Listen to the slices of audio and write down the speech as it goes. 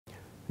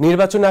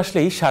নির্বাচন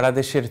আসলেই সারা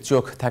দেশের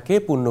চোখ থাকে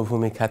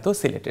পুণ্যভূমি খ্যাত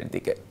সিলেটের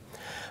দিকে।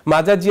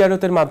 মাজার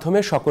জিয়ারতের মাধ্যমে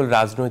সকল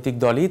রাজনৈতিক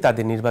দলই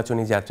তাদের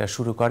নির্বাচনী যাত্রা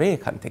শুরু করে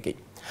এখান থেকেই।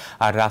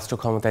 আর রাষ্ট্র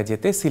ক্ষমতায়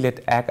যেতে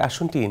ট-১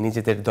 আসনটি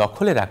নিজেদের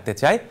দখলে রাখতে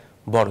চায়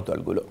বড়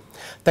দলগুলো।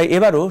 তাই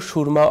এবারও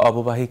সুরমা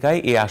অববাহিকায়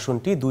এই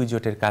আসনটি দুই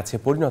জোটের কাছে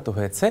পরিণত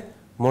হয়েছে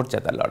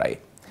মর্যাদার লড়াই।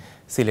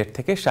 সিলেট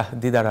থেকে শাহ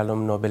দিদার আলম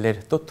নোবেলের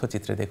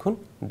তথ্যচিত্রে দেখুন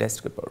ডেস্ক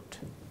রিপোর্ট।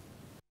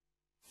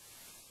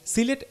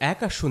 সিলেট-১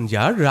 আসন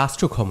যার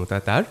রাষ্ট্র ক্ষমতা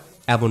তার,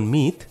 এমন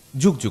মিথ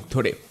যুগ যুগ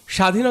ধরে।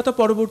 স্বাধীনতা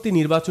পরবর্তী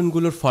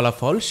নির্বাচনগুলোর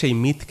ফলাফল সেই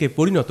মিথকে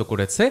পরিণত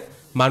করেছে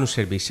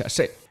মানুষের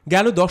বিশ্বাসে।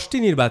 গেল 10টি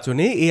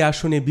নির্বাচনে এই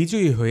আসনে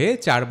বিজয়ী হয়ে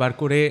 4 বার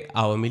করে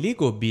আওয়ামী লীগ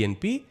ও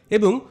বিএনপি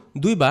এবং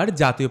 2 বার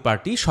জাতীয়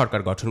পার্টি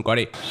সরকার গঠন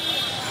করে।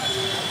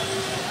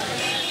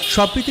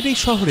 সম্প্রীতির এই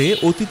শহরে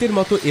অতীতের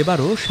মতো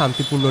এবারও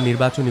শান্তিপূর্ণ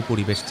নির্বাচনী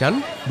পরিবেশ চান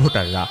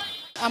ভোটাররা।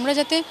 আমরা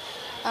যাতে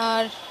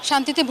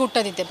শান্তিতে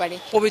ভোটটা দিতে পারি।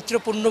 পবিত্র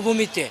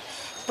পুণ্যভূমিতে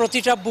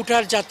প্রতিটা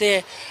ভোটার যাতে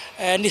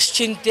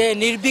নিশ্চিন্তে,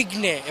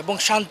 নির্বিঘ্নে এবং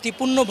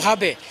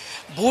শান্তিপূর্ণভাবে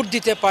ভোট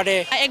দিতে পারে।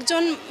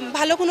 একজন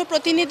ভালো কোনো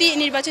প্রতিনিধি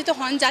নির্বাচিত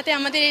হন যাতে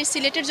আমাদের এই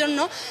সিলেটের জন্য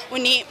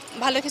উনি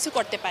ভালো কিছু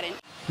করতে পারেন।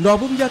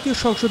 নবম জাতীয়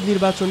সংসদ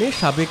নির্বাচনে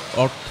সাবেক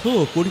অর্থ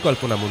ও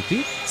পরিকল্পনা মন্ত্রী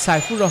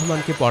সাইফুর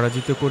রহমানকে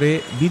পরাজিত করে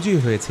বিজয়ী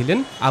হয়েছিলেন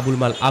আবুল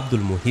মাল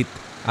আব্দুল মুহিত।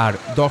 আর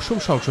 10ম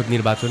সংসদ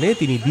নির্বাচনে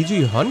তিনি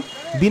বিজয়ী হন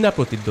বিনা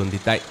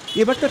প্রতিদ্বন্দ্বিতায়।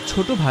 এবার তার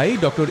ছোট ভাই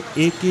ডক্টর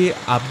এ.কে.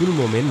 আব্দুল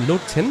মোমেন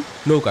লড়ছেন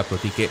নৌকা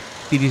প্রতীকে।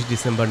 30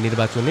 ডিসেম্বর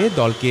নির্বাচনে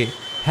দলকে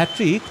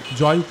হ্যাট্রিক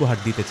জয় উপহার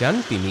দিতে চান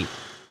তিনি।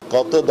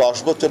 গত 10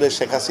 বছরের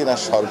শেখ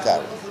হাসিনার সরকার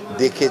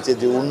দেখেছে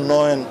যে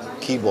উন্নয়ন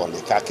কি বলে,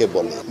 কাকে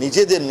বলে।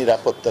 নিজেদের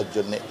নিরাপত্তার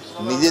জন্য,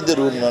 নিজেদের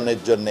উন্নয়নের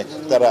জন্য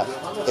তারা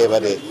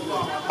এবারে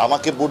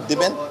আমাকে ভোট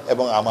দিবেন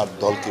এবং আমার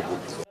দলকে ভোট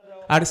দিবেন।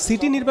 আর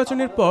সিটি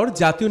নির্বাচনের পর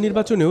জাতীয়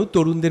নির্বাচনেও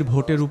তরুণদের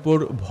ভোটের উপর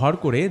ভর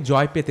করে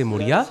জয় পেতে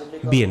মরিয়া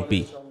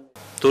বিএনপি।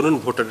 তরুণ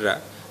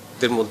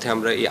ভোটারদের মধ্যে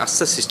আমরা এই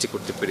আস্থা সৃষ্টি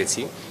করতে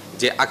পেরেছি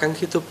যে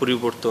আকাঙ্ক্ষিত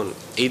পরিবর্তন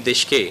এই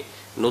দেশকে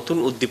নতুন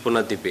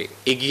উদ্দীপনা দেবে,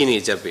 এগিয়ে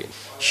নিয়ে যাবে।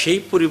 সেই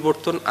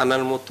পরিবর্তন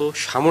আনার মতো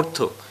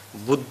সামর্থ্য,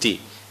 বুদ্ধি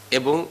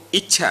এবং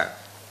ইচ্ছা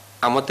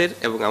আমাদের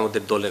এবং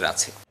আমাদের দলের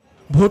আছে।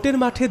 ভোটের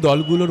মাঠে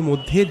দলগুলোর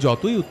মধ্যে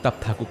যতই উত্তাপ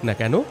থাকুক না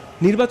কেন,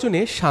 নির্বাচনে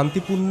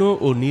শান্তিপূর্ণ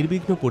ও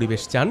নির্বিঘ্ন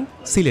পরিবেশ চান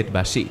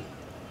সিলেটবাসী।